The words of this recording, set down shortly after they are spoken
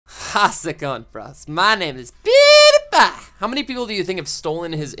How's it going, bros? My name is PewDiePie. How many people do you think have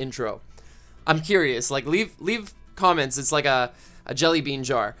stolen his intro? I'm curious. Like, leave comments. It's like a jelly bean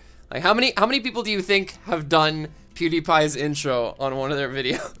jar. Like, how many people do you think have done PewDiePie's intro on one of their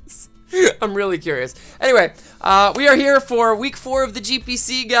videos? I'm really curious. Anyway, we are here for week 4 of the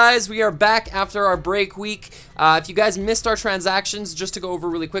GPC, guys. We are back after our break week. If you guys missed our transactions, just to go over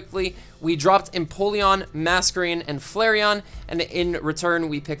really quickly, we dropped Empoleon, Masquerain, and Flareon, and in return,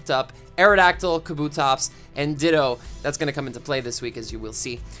 we picked up Aerodactyl, Kabutops, and Ditto. That's going to come into play this week, as you will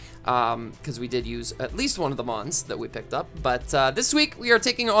see, because we did use at least one of the mons that we picked up. But this week, we are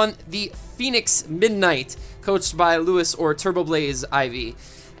taking on the Phoenix Midnight, coached by Lewis or Turboblaze IV.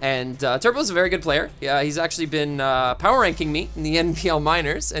 And Turbo's a very good player. Yeah, he's actually been power ranking me in the NPL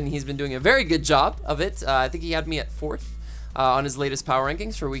minors, and he's been doing a very good job of it. I think he had me at 4th on his latest power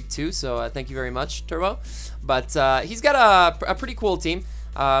rankings for week 2, so thank you very much, Turbo. But he's got a pretty cool team,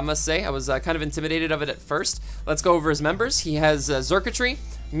 I must say. I was kind of intimidated of it at first. Let's go over his members. He has Xurkitree,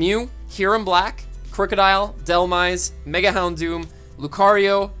 Mew, Kyurem Black, Crocodile, Delmise, Mega Houndoom,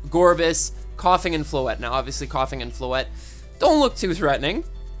 Lucario, Gorbis, Coughing, and Floette. Now, obviously, Coughing and Floette don't look too threatening.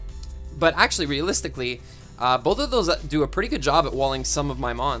 But actually, realistically, both of those do a pretty good job at walling some of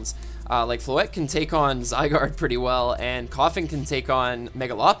my mons. Like, Floette can take on Zygarde pretty well, and Coughing can take on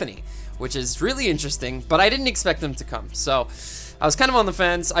Megalopony, which is really interesting, but I didn't expect them to come. So, I was kind of on the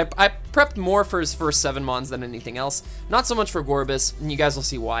fence. I prepped more for his first 7 mons than anything else. Not so much for Gorbis, and you guys will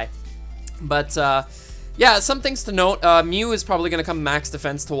see why. But, yeah, some things to note. Mew is probably going to come max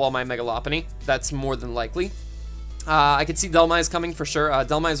defense to wall my Megalopony. That's more than likely. I could see Delmise coming for sure.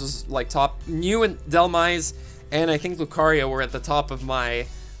 Delmise was like top. Mew and Delmise and I think Lucario were at the top of my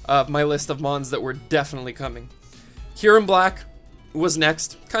list of mons that were definitely coming. Kyurem Black was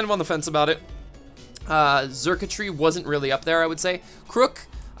next. Kind of on the fence about it. Xurkitree wasn't really up there, I would say. Crook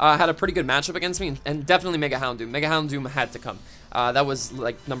had a pretty good matchup against me, and definitely Mega Houndoom. Mega Houndoom had to come. That was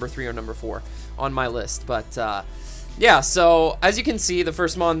like number 3 or number 4 on my list. But yeah, so as you can see, the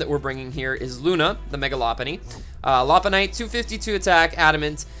first mon that we're bringing here is Luna, the Megalopony. Lopunite, 252 attack,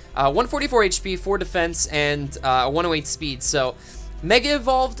 Adamant, 144 HP, 4 defense, and 108 speed. So, Mega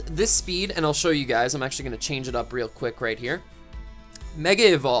Evolved this speed, and I'll show you guys. I'm actually going to change it up real quick right here.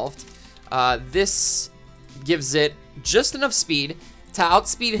 Mega Evolved, this gives it just enough speed to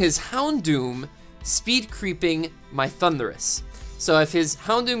outspeed his Houndoom, speed creeping my Thundurus. So if his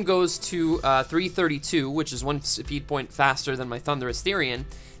Houndoom goes to 332, which is 1 speed point faster than my Thundurus Therian,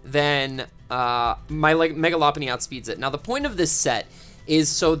 then my Megalopony outspeeds it. Now the point of this set is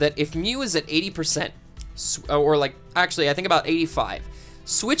so that if Mew is at 80%, or like, actually I think about 85,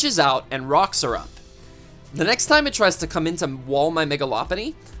 switches out and rocks are up. The next time it tries to come in to wall my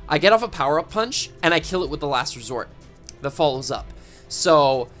Megalopony, I get off a power-up punch, and I kill it with the Last Resort that follows up.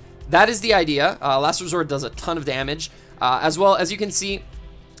 So that is the idea. Last Resort does a ton of damage. As well, as you can see,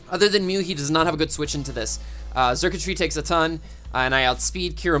 other than Mew, he does not have a good switch into this. Xurkitree takes a ton, and I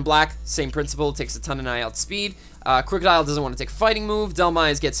outspeed. Kyurem Black, same principle, takes a ton and I outspeed. Crocodile doesn't want to take a fighting move.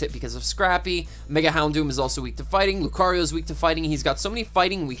 Delmise gets hit because of Scrappy. Mega Houndoom is also weak to fighting. Lucario is weak to fighting. He's got so many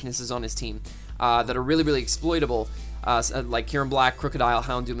fighting weaknesses on his team that are really, really exploitable. Like Kyurem Black, Crocodile,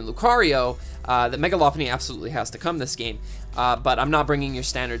 Houndoom, and Lucario, that Megalopony absolutely has to come this game. But I'm not bringing your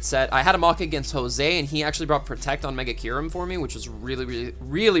standard set. I had a mock against Jose, and he actually brought Protect on Mega Kyurem for me, which was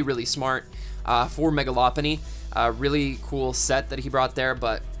really smart for Megalopony. Really cool set that he brought there,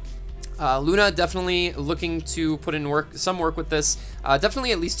 but Luna definitely looking to put in some work with this.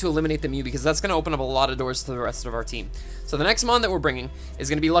 Definitely at least to eliminate the Mew, because that's going to open up a lot of doors to the rest of our team. So the next mon that we're bringing is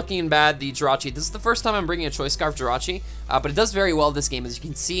going to be Lucky and Bad, the Jirachi. This is the first time I'm bringing a Choice Scarf Jirachi, but it does very well this game, as you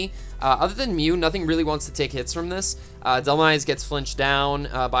can see. Other than Mew, nothing really wants to take hits from this. Delmise gets flinched down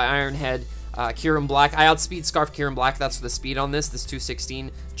by Iron Head. Kyurem Black, I outspeed Scarf Kyurem Black, that's the speed on this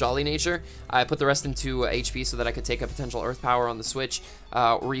 216 Jolly Nature. I put the rest into HP so that I could take a potential Earth Power on the switch,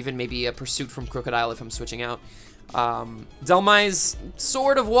 or even maybe a Pursuit from Crocodile if I'm switching out. Delmise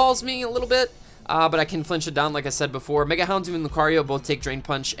sort of walls me a little bit, but I can flinch it down like I said before. Mega Houndoom and Lucario both take Drain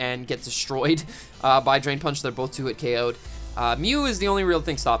Punch and get destroyed by Drain Punch. They're both 2-hit KO'd. Mew is the only real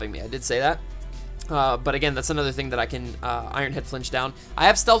thing stopping me, I did say that. But again, that's another thing that I can Iron Head flinch down. I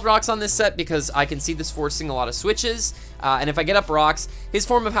have Stealth Rocks on this set because I can see this forcing a lot of switches. And if I get up Rocks, his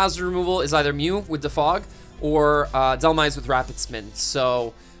form of hazard removal is either Mew with Defog or Delmise with Rapid Spin.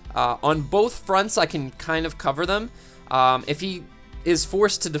 So on both fronts, I can kind of cover them. If he is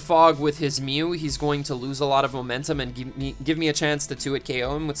forced to Defog with his Mew, he's going to lose a lot of momentum and give me a chance to 2-hit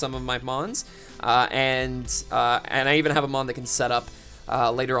KO him with some of my mons. And I even have a mon that can set up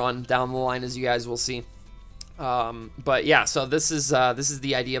later on down the line, as you guys will see. But yeah, so this is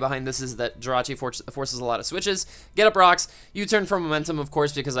the idea behind this, is that Jirachi forces a lot of switches. Get up rocks, U-turn for momentum, of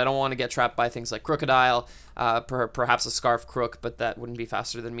course, because I don't want to get trapped by things like Crocodile, perhaps a Scarf Crook, but that wouldn't be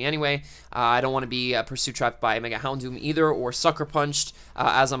faster than me anyway. I don't want to be pursuit trapped by Mega Houndoom either, or Sucker Punched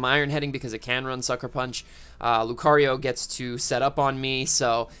as I'm Iron Heading, because it can run Sucker Punch. Lucario gets to set up on me,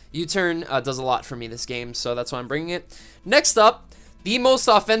 so U-turn does a lot for me this game, so that's why I'm bringing it. Next up, the most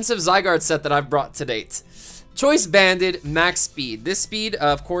offensive Zygarde set that I've brought to date. Choice Banded Max Speed. This speed,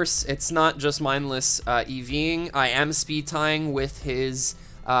 of course, it's not just mindless EVing. I am speed tying with his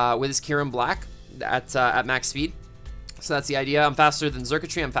Kyurem Black at max speed. So that's the idea. I'm faster than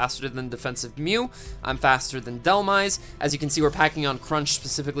Xurkitree, I'm faster than defensive Mew, I'm faster than Dhelmise. As you can see, we're packing on Crunch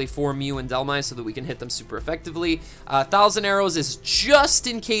specifically for Mew and Dhelmise so that we can hit them super effectively. 1,000 Arrows is just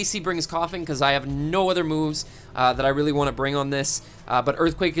in case he brings Coughing, because I have no other moves that I really want to bring on this. But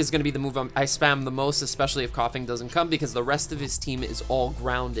Earthquake is going to be the move I spam the most, especially if Coughing doesn't come, because the rest of his team is all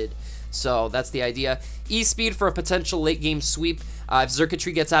grounded. So that's the idea. E-Speed for a potential late game sweep. If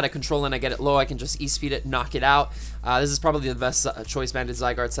Xurkitree gets out of control and I get it low, I can just E-Speed it, knock it out. This is probably the best Choice Banded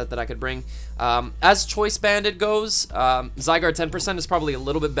Zygarde set that I could bring. As Choice Banded goes, Zygarde 10% is probably a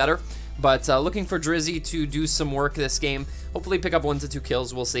little bit better. But looking for Drizzy to do some work this game. Hopefully pick up 1 to 2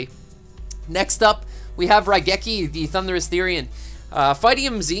 kills, we'll see. Next up, we have Raigeki, the Thundurus Therian.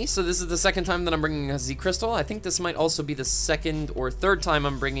 Fighting Z, so this is the second time that I'm bringing a Z Crystal. I think this might also be the second or third time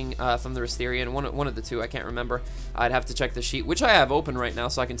I'm bringing Thundurus Therian. One of the two, I can't remember. I'd have to check the sheet, which I have open right now,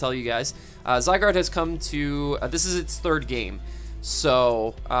 so I can tell you guys. Zygarde has come to, this is its third game.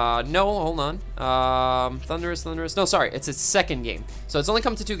 So, no, hold on. Thundurus, no, sorry, it's its second game. So it's only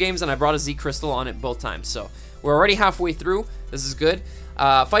come to 2 games, and I brought a Z Crystal on it both times. So we're already halfway through. This is good.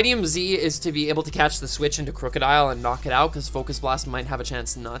 Fighting Z is to be able to catch the switch into Crocodile and knock it out, because Focus Blast might have a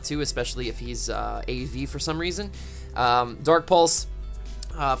chance not to, especially if he's AV for some reason. Dark Pulse,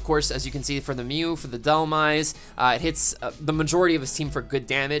 of course, as you can see, for the Mew, for the Dhelmise, it hits the majority of his team for good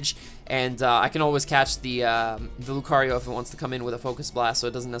damage, and I can always catch the Lucario if it wants to come in with a Focus Blast, so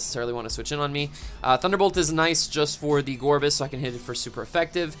it doesn't necessarily want to switch in on me. Thunderbolt is nice just for the Gorbis, so I can hit it for super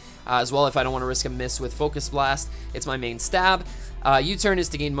effective, as well if I don't want to risk a miss with Focus Blast. It's my main stab. U-turn is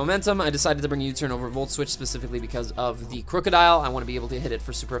to gain momentum. I decided to bring U-turn over Volt Switch specifically because of the Crocodile. I want to be able to hit it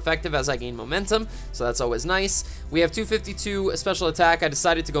for super effective as I gain momentum, so that's always nice. We have 252 special attack. I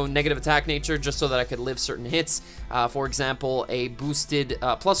decided to go negative attack nature just so that I could live certain hits. For example, a boosted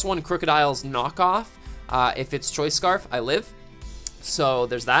 +1 Crocodile's knockoff. If it's Choice Scarf, I live. So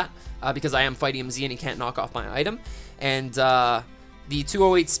there's that, because I am fighting MZ and he can't knock off my item. And the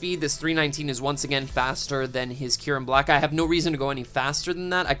 208 speed, this 319 is once again faster than his Kyurem Black. I have no reason to go any faster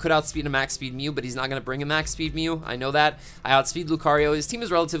than that. I could outspeed a max speed Mew, but he's not going to bring a max speed Mew. I know that. I outspeed Lucario. His team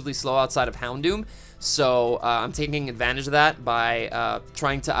is relatively slow outside of Houndoom, so I'm taking advantage of that by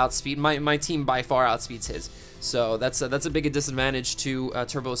trying to outspeed. My team by far outspeeds his. So that's a big disadvantage to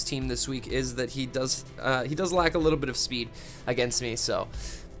Turbo's team this week, is that he does lack a little bit of speed against me. So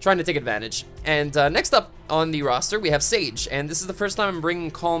trying to take advantage. And next up on the roster, we have Sage, and this is the first time I'm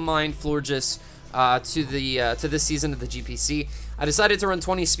bringing Calm Mind Florges to this season of the GPC. I decided to run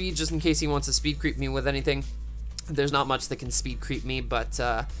 20 speed just in case he wants to speed creep me with anything. There's not much that can speed creep me, but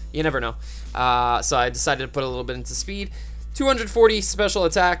you never know. So I decided to put a little bit into speed. 240 special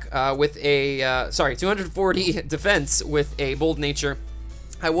attack with a 240 defense with a bold nature.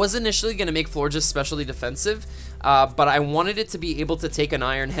 I was initially going to make Florges specially defensive, but I wanted it to be able to take an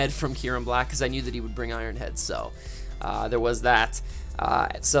Iron Head from Kyurem Black because I knew that he would bring Iron Head, so there was that.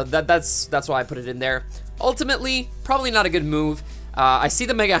 So that's why I put it in there. Ultimately, probably not a good move. I see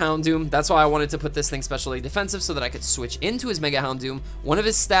the Mega Houndoom. That's why I wanted to put this thing specially defensive so that I could switch into his Mega Houndoom. One of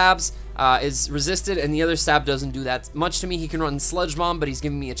his stabs is resisted, and the other stab doesn't do that much to me. He can run Sludge Bomb, but he's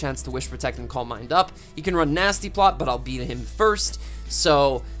giving me a chance to Wish Protect and Calm Mind up. He can run Nasty Plot, but I'll beat him first.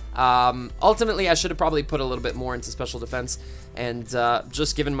 So ultimately, I should have probably put a little bit more into special defense and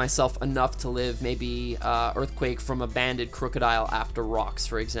just given myself enough to live maybe Earthquake from a banded Crocodile after Rocks,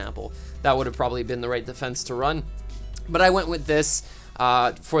 for example. That would have probably been the right defense to run. But I went with this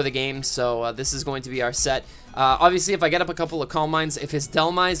for the game, so this is going to be our set. Obviously, if I get up a couple of Calm Minds, if his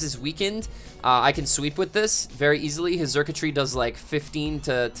Dhelmise is weakened, I can sweep with this very easily. His Xurkitree does like 15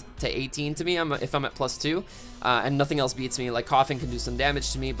 to 18 to me if I'm at +2, and nothing else beats me. Like Coughing can do some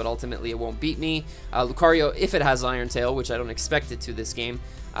damage to me, but ultimately it won't beat me. Lucario, if it has Iron Tail, which I don't expect it to this game,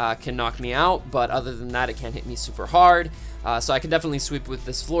 can knock me out, but other than that, it can't hit me super hard. So I can definitely sweep with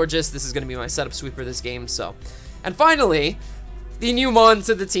this Florges. This is going to be my setup sweeper this game, so... And finally, the new Mon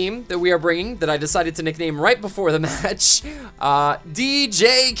to the team that we are bringing, that I decided to nickname right before the match,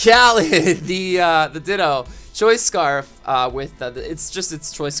 DJ Khaled, the Ditto. Choice Scarf with it's just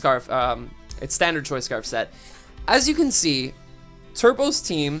its Choice Scarf, its standard Choice Scarf set. As you can see, Turbo's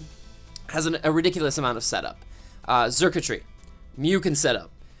team has a ridiculous amount of setup. Xurkitree, Mew can set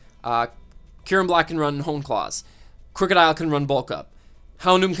up. Kieran Black can run Hone Claws. Crocodile can run Bulk Up.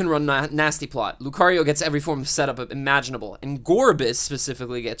 Houndoom can run Nasty Plot. Lucario gets every form of setup imaginable. And Gorbis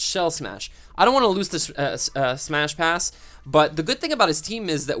specifically gets Shell Smash. I don't want to lose this Smash Pass, but the good thing about his team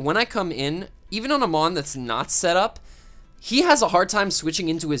is that when I come in, even on a Mon that's not set up, he has a hard time switching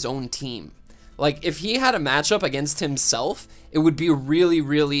into his own team. Like, if he had a matchup against himself, it would be really,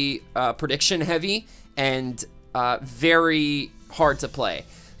 really prediction heavy and very hard to play.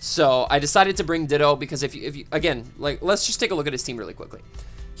 So I decided to bring Ditto because if you again, like, let's just take a look at his team really quickly.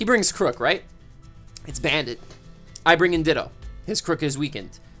 He brings Crook, right? It's Bandit. I bring in Ditto. His Crook is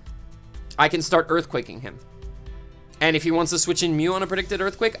weakened. I can start Earthquaking him. And if he wants to switch in Mew on a predicted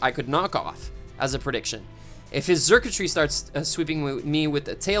Earthquake, I could knock off as a prediction. If his Xurkitree starts sweeping me with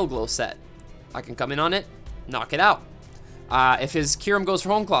a Tail Glow set, I can come in on it, knock it out. If his Kyurem goes for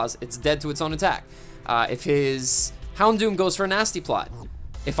Hone Claws, it's dead to its own attack. If his Houndoom goes for a Nasty Plot,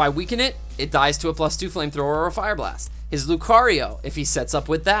 if I weaken it, it dies to a +2 Flamethrower or a Fire Blast. His Lucario, if he sets up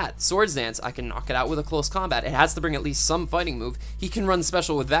with that Swords Dance, I can knock it out with a Close Combat. It has to bring at least some fighting move. He can run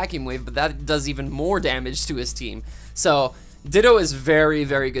special with Vacuum Wave, but that does even more damage to his team. So Ditto is very,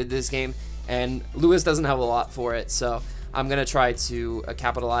 very good this game, and Lewis doesn't have a lot for it. So I'm gonna try to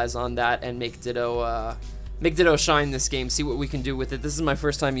capitalize on that and make Ditto shine this game. See what we can do with it. This is my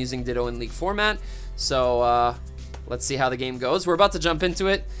first time using Ditto in League format, so let's see how the game goes. We're about to jump into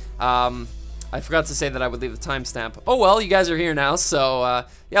it. I forgot to say that I would leave a timestamp. Oh well, you guys are here now, so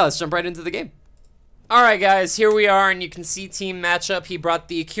yeah, let's jump right into the game. Alright guys, here we are, and you can see team matchup. He brought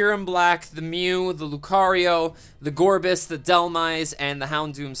the Kieran Black, the Mew, the Lucario, the Gorbis, the Dhelmise, and the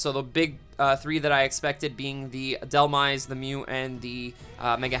Houndoom. So the big three that I expected, being the Dhelmise, the Mew, and the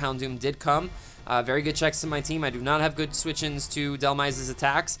Mega Houndoom, did come. Very good checks to my team. I do not have good switch-ins to Dhelmise's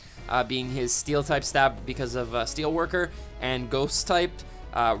attacks, being his Steel-type stab because of Steel Worker, and Ghost-type.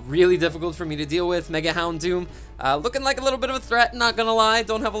 Really difficult for me to deal with. Mega Houndoom, looking like a little bit of a threat, not gonna lie.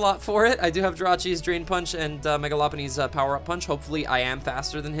 Don't have a lot for it. I do have Jirachi's Drain Punch and Mega Lopunny's Power Up Punch. Hopefully I am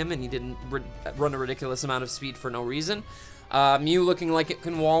faster than him and he didn't run a ridiculous amount of speed for no reason. Mew looking like it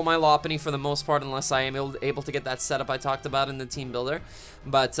can wall my Lopunny for the most part, unless I am able to get that setup I talked about in the team builder.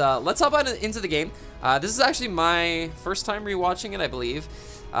 But let's hop on into the game. This is actually my first time rewatching it, I believe.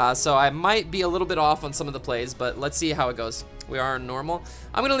 So I might be a little bit off on some of the plays, but let's see how it goes. We are on normal.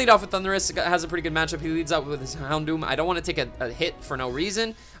 I'm going to lead off with Thundurus. It has a pretty good matchup. He leads out with his Houndoom. I don't want to take a hit for no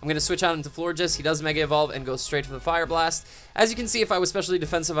reason. I'm going to switch out into Florges. He does Mega Evolve and goes straight for the Fire Blast. As you can see, if I was specially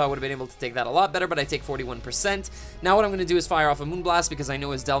defensive, I would have been able to take that a lot better, but I take 41%. Now what I'm going to do is fire off a Moonblast because I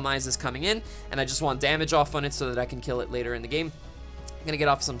know his Dhelmise is coming in, and I just want damage off on it so that I can kill it later in the game. I'm going to get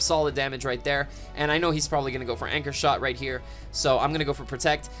off some solid damage right there, and I know he's probably going to go for Anchor Shot right here, so I'm going to go for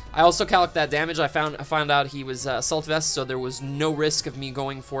Protect. I also calced that damage. I found out he was Assault Vest, so there was no risk of me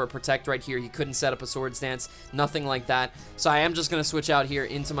going for a Protect right here. He couldn't set up a Swords Dance, nothing like that. So I am just going to switch out here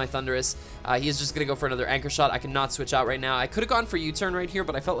into my Thundurus. He is just going to go for another Anchor Shot. I cannot switch out right now. I could have gone for U-Turn right here,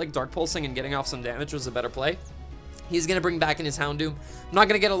 but I felt like Dark Pulsing and getting off some damage was a better play. He's going to bring back in his Houndoom. I'm not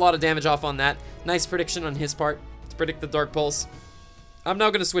going to get a lot of damage off on that. Nice prediction on his part to predict the Dark Pulse. I'm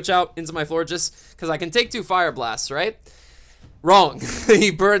now going to switch out into my Florges because I can take 2 Fire Blasts, right? Wrong. He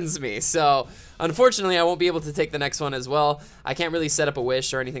burns me. So, unfortunately, I won't be able to take the next one as well. I can't really set up a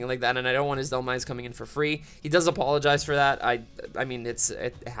Wish or anything like that, and I don't want his Dhelmise coming in for free. He does apologize for that. I mean,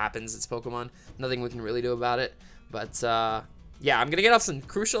 it happens. It's Pokemon. Nothing we can really do about it. But, yeah, I'm going to get off some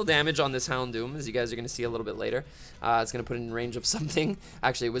crucial damage on this Houndoom, as you guys are going to see a little bit later. It's going to put it in range of something.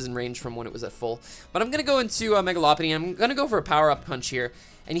 Actually, it was in range from when it was at full. But I'm going to go into Mega Lopunny. I'm going to go for a Power-Up Punch here.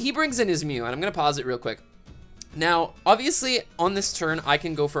 And he brings in his Mew, and I'm going to pause it real quick. Now, obviously, on this turn, I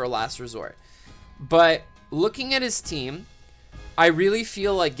can go for a Last Resort. But looking at his team, I really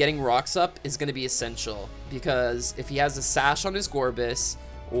feel like getting Rocks Up is going to be essential. Because if he has a Sash on his Gorbis,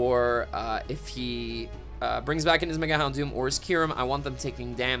 or if he brings back in his Mega Houndoom or his Kyurem, I want them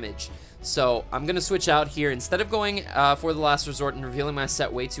taking damage. So I'm going to switch out here. Instead of going for the Last Resort and revealing my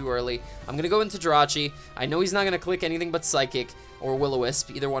set way too early, I'm going to go into Jirachi. I know he's not going to click anything but Psychic or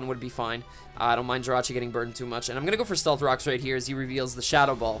Will-O-Wisp. Either one would be fine. I don't mind Jirachi getting burned too much. And I'm going to go for Stealth Rocks right here as he reveals the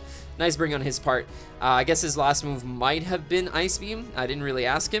Shadow Ball. Nice bring on his part. I guess his last move might have been Ice Beam. I didn't really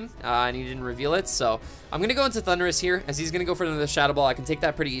ask him, and he didn't reveal it. So I'm going to go into Thundurus here as he's going to go for another Shadow Ball. I can take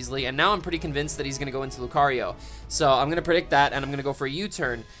that pretty easily. And now I'm pretty convinced that he's going to go into Lucario. So I'm going to predict that, and I'm going to go for a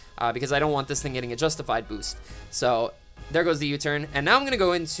U-Turn because I don't want this thing getting a Justified boost. So There goes the U-turn, and now I'm going to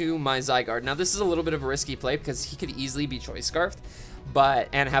go into my Zygarde. Now, this is a little bit of a risky play because he could easily be Choice Scarfed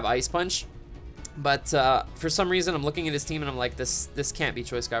and have Ice Punch. But for some reason, I'm looking at his team, and I'm like, this can't be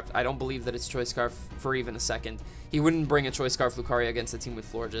Choice Scarfed. I don't believe that it's Choice Scarf for even a second. He wouldn't bring a Choice Scarf Lucario against a team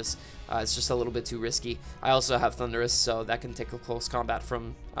with Florges. It's just a little bit too risky. I also have Thundurus, so that can take a close combat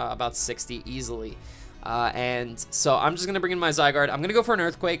from about 60 easily. And so I'm just going to bring in my Zygarde. I'm going to go for an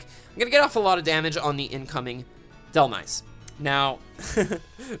Earthquake. I'm going to get off a lot of damage on the incoming Dhelmise. Now,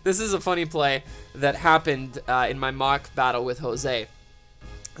 this is a funny play that happened in my mock battle with Jose.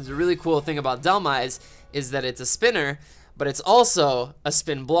 There's a really cool thing about Dhelmise is that it's a spinner, but it's also a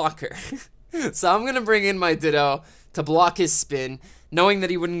spin blocker. So I'm going to bring in my Ditto to block his spin, knowing that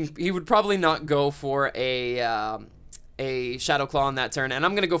he would probably not go for a Shadow Claw on that turn, and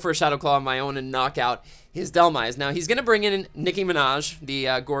I'm going to go for a Shadow Claw on my own and knock out his Dhelmise. Now, he's going to bring in Nicki Minaj, the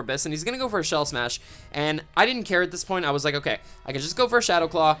Gorbis, and he's going to go for a Shell Smash, and I didn't care at this point. I was like, okay, I can just go for a Shadow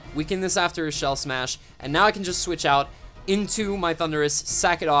Claw, weaken this after his Shell Smash, and now I can just switch out into my Thundurus,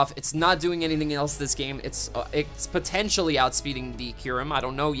 sack it off. It's not doing anything else this game. It's potentially outspeeding the Kyurem. I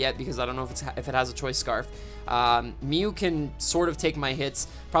don't know yet because I don't know if it has a Choice Scarf. Mew can sort of take my hits,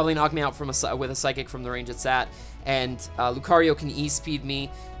 probably knock me out with a Psychic from the range it's at, and Lucario can E-speed me,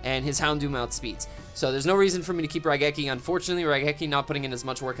 and his Houndoom outspeeds. So there's no reason for me to keep Raigeki. Unfortunately, Raigeki not putting in as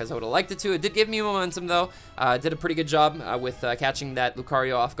much work as I would have liked it to. It did give me momentum, though. Did a pretty good job with catching that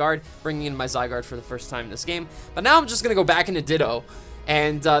Lucario off guard, bringing in my Zygarde for the first time in this game. But now I'm just going to go back into Ditto,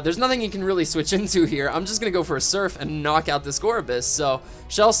 and there's nothing you can really switch into here. I'm just going to go for a Surf and knock out this Gorbis. So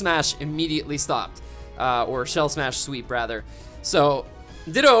Shell Smash immediately stopped, or Shell Smash Sweep, rather. So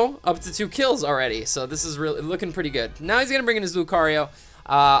Ditto up to 2 kills already, so this is really looking pretty good. Now he's going to bring in his Lucario.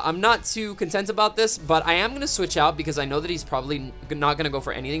 I'm not too content about this, but I am going to switch out because I know that he's probably not going to go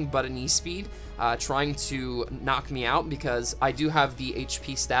for anything but an E-Speed, trying to knock me out because I do have the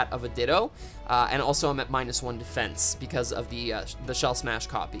HP stat of a Ditto, and also I'm at -1 defense because of the Shell Smash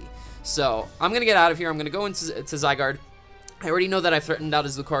copy. So I'm going to get out of here. I'm going to go into Zygarde. I already know that I threatened out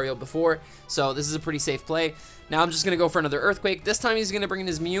his Lucario before, so this is a pretty safe play. Now I'm just going to go for another Earthquake. This time he's going to bring in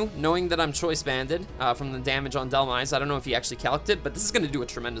his Mew, knowing that I'm Choice Banded from the damage on Dhelmise. I don't know if he actually calced it, but this is going to do a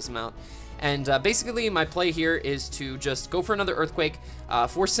tremendous amount. And basically my play here is to just go for another Earthquake,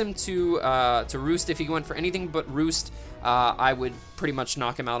 force him to Roost. If he went for anything but Roost, I would pretty much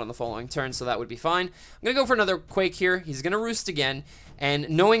knock him out on the following turn, so that would be fine. I'm going to go for another Quake here. He's going to Roost again, and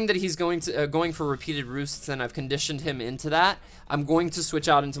knowing that he's going for repeated Roosts and I've conditioned him into that, I'm going to switch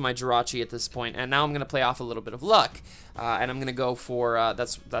out into my Jirachi at this point, and now I'm going to play off a little bit of luck, and I'm going to go for,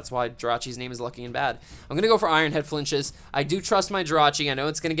 that's why Jirachi's name is Lucky and Bad. I'm going to go for Iron Head Flinches. I do trust my Jirachi. I know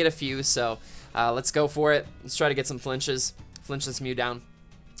it's going to get a few, so let's go for it. Let's try to get some flinches. Flinch this Mew down.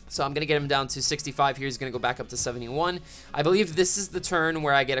 So I'm going to get him down to 65 here. He's going to go back up to 71. I believe this is the turn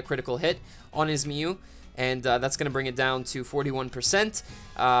where I get a critical hit on his Mew, and that's going to bring it down to 41%.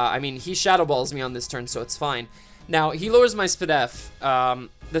 I mean, he Shadow Balls me on this turn, so it's fine. Now, he lowers my Spadef.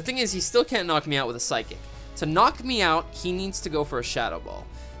 The thing is, he still can't knock me out with a Psychic. To knock me out, he needs to go for a Shadow Ball.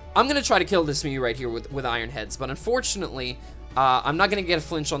 I'm going to try to kill this Mew right here with Iron Heads, but unfortunately, I'm not going to get a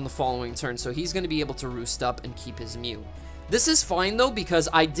flinch on the following turn, so he's going to be able to Roost up and keep his Mew. This is fine, though, because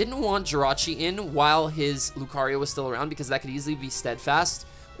I didn't want Jirachi in while his Lucario was still around, because that could easily be Steadfast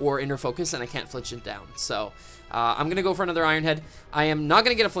or Inner Focus, and I can't flinch it down. So I'm going to go for another Iron Head. I am not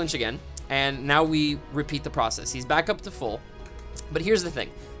going to get a flinch again, and now we repeat the process. He's back up to full, but here's the thing.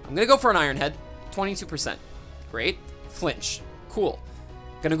 I'm going to go for an Iron Head, 22%. Great. Flinch. Cool.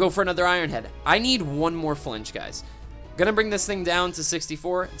 Going to go for another Iron Head. I need one more flinch, guys. Going to bring this thing down to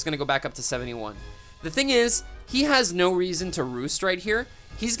 64. It's going to go back up to 71. The thing is, he has no reason to Roost right here.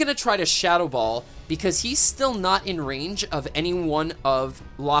 He's going to try to Shadow Ball because he's still not in range of any one of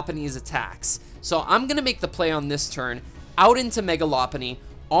Lopunny's attacks. So I'm going to make the play on this turn out into Mega Lopunny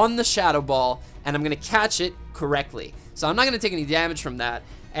on the Shadow Ball, and I'm going to catch it correctly. So I'm not going to take any damage from that.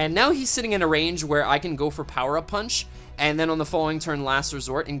 And now he's sitting in a range where I can go for Power Up Punch, and then on the following turn, Last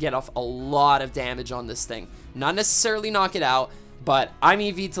Resort, and get off a lot of damage on this thing. Not necessarily knock it out, but I'm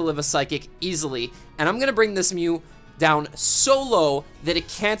EV to live a Psychic easily, and I'm going to bring this Mew down so low that it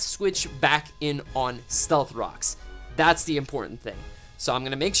can't switch back in on Stealth Rocks. That's the important thing. So I'm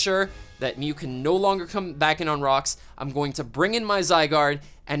going to make sure that Mew can no longer come back in on Rocks. I'm going to bring in my Zygarde,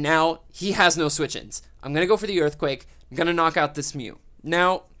 and now he has no switch-ins. I'm going to go for the Earthquake. I'm going to knock out this Mew.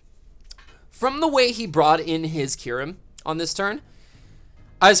 Now, from the way he brought in his Kyurem on this turn,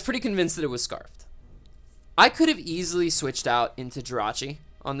 I was pretty convinced that it was Scarfed. I could have easily switched out into Jirachi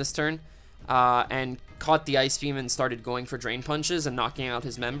on this turn and caught the Ice Beam and started going for Drain Punches and knocking out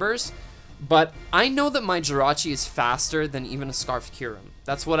his members. But I know that my Jirachi is faster than even a Scarfed Kyurem.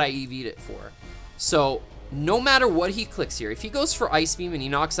 That's what I EV'd it for. So no matter what he clicks here, if he goes for Ice Beam and he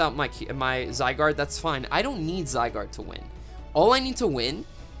knocks out my Zygarde, that's fine. I don't need Zygarde to win. All I need to win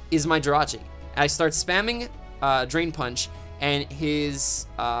is my Jirachi. I start spamming Drain Punch, and his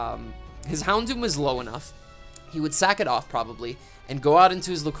Houndoom is low enough. He would sack it off probably and go out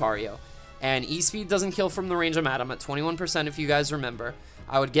into his Lucario. And E-Speed doesn't kill from the range I'm at. I'm at 21% if you guys remember.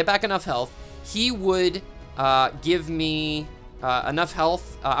 I would get back enough health. He would give me enough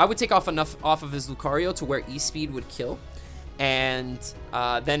health. I would take off enough off of his Lucario to where E-Speed would kill. And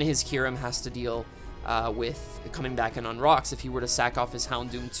then his Kyurem has to deal with coming back in on rocks if he were to sack off his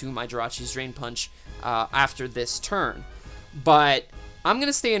Houndoom to my Jirachi's Drain Punch after this turn. But I'm going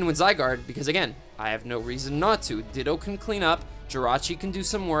to stay in with Zygarde because, again, I have no reason not to. Ditto can clean up. Jirachi can do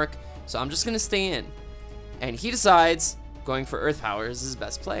some work. So I'm just going to stay in. And he decides going for Earth Power is his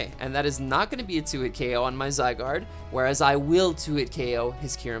best play. And that is not going to be a 2-hit KO on my Zygarde, whereas I will 2-hit KO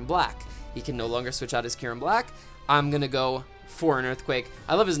his Kyurem Black. He can no longer switch out his Kyurem Black. I'm going to go for an Earthquake.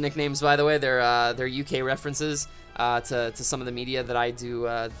 I love his nicknames, by the way. They're UK references to some of the media that I do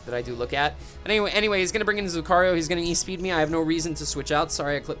look at. And anyway, he's gonna bring in his Lucario. He's gonna E-Speed me. I have no reason to switch out.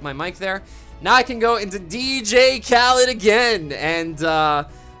 Sorry, I clipped my mic there. Now I can go into DJ Khaled again, and I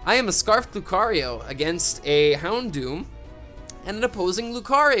am a Scarfed Lucario against a Houndoom and an opposing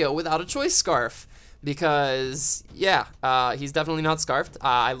Lucario without a Choice Scarf. Because, yeah, he's definitely not Scarfed.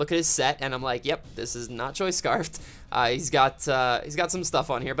 I look at his set and I'm like, yep, this is not Choice Scarfed. He's got some stuff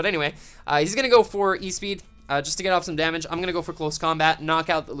on here. But anyway, he's going to go for E-Speed just to get off some damage. I'm going to go for Close Combat,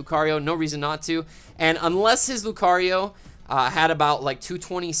 knock out the Lucario, no reason not to. And unless his Lucario had about like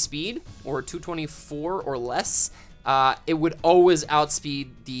 220 speed or 224 or less, it would always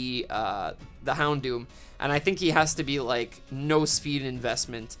outspeed the Houndoom. And I think he has to be like no speed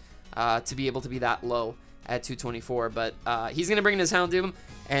investment to be able to be that low at 224, but he's going to bring in his Houndoom,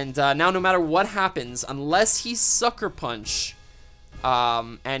 and now no matter what happens, unless he Sucker Punch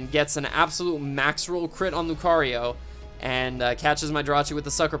and gets an absolute max roll crit on Lucario and catches my Jirachi with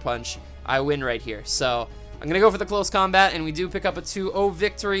the Sucker Punch, I win right here. So I'm going to go for the Close Combat, and we do pick up a 2-0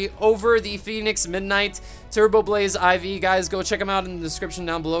 victory over the Phoenix Midnight. Turbo Blaze IV, guys, go check him out in the description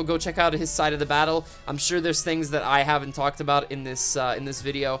down below. Go check out his side of the battle. I'm sure there's things that I haven't talked about in this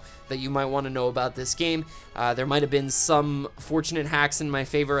video that you might want to know about this game. There might have been some fortunate hacks in my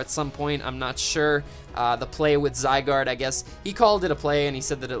favor at some point. I'm not sure. The play with Zygarde, I guess, he called it a play, and he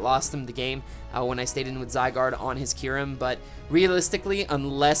said that it lost him the game when I stayed in with Zygarde on his Kyurem. But realistically,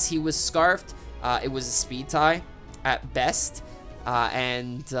 unless he was Scarfed, it was a speed tie at best,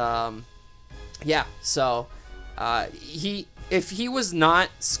 yeah, so if he was not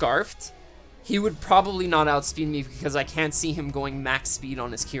Scarfed, he would probably not outspeed me because I can't see him going max speed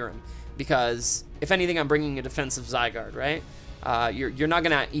on his Kyurem, because if anything, I'm bringing a defensive Zygarde, right? You're not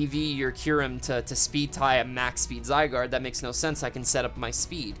gonna EV your Kyurem to speed tie a max speed Zygarde. That makes no sense. I can set up my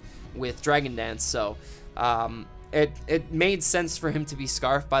speed with Dragon Dance, so it made sense for him to be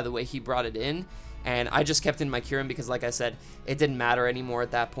Scarf by the way he brought it in, and I just kept in my Kyurem because, like I said, it didn't matter anymore at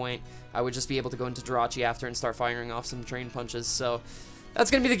that point. I would just be able to go into Jirachi after and start firing off some Drain Punches, so that's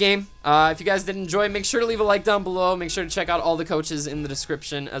going to be the game. If you guys did enjoy, make sure to leave a like down below. Make sure to check out all the coaches in the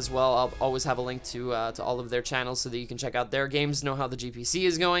description as well. I'll always have a link to all of their channels so that you can check out their games, know how the GPC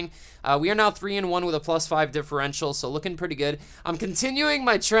is going. We are now 3-1 with a +5 differential, so looking pretty good. I'm continuing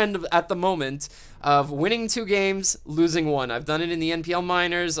my trend at the moment of winning 2 games, losing 1. I've done it in the NPL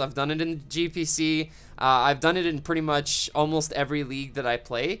Minors. I've done it in the GPC. I've done it in pretty much almost every league that I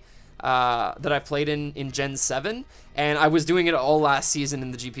play. That I played in Gen 7, and I was doing it all last season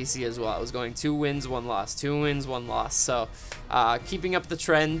in the GPC as well. I was going 2 wins, 1 loss, 2 wins, 1 loss. So keeping up the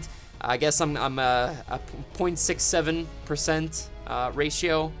trend. I guess I'm a 0.67%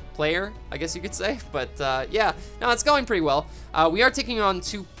 ratio player, I guess you could say. But yeah, no, it's going pretty well. We are taking on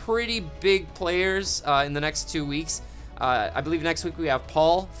 2 pretty big players in the next 2 weeks. I believe next week we have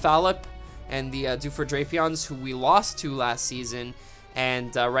Paul Fallop and the Dufer Drapions, who we lost to last season.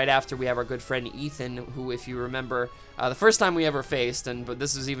 And right after, we have our good friend Ethan, who, if you remember, the first time we ever faced, but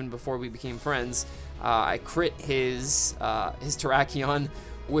this was even before we became friends, I crit his Terrakion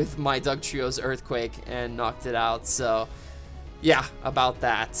with my Doug Trio's Earthquake and knocked it out. So, yeah, about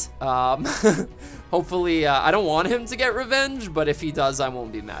that. Hopefully, I don't want him to get revenge, but if he does, I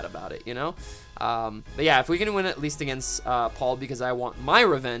won't be mad about it, you know? But yeah, if we can win at least against Paul, because I want my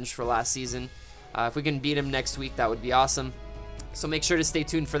revenge for last season, if we can beat him next week, that would be awesome. So make sure to stay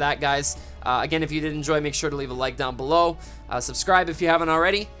tuned for that, guys. Again, if you did enjoy, make sure to leave a like down below. Subscribe if you haven't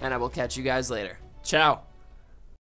already, and I will catch you guys later. Ciao.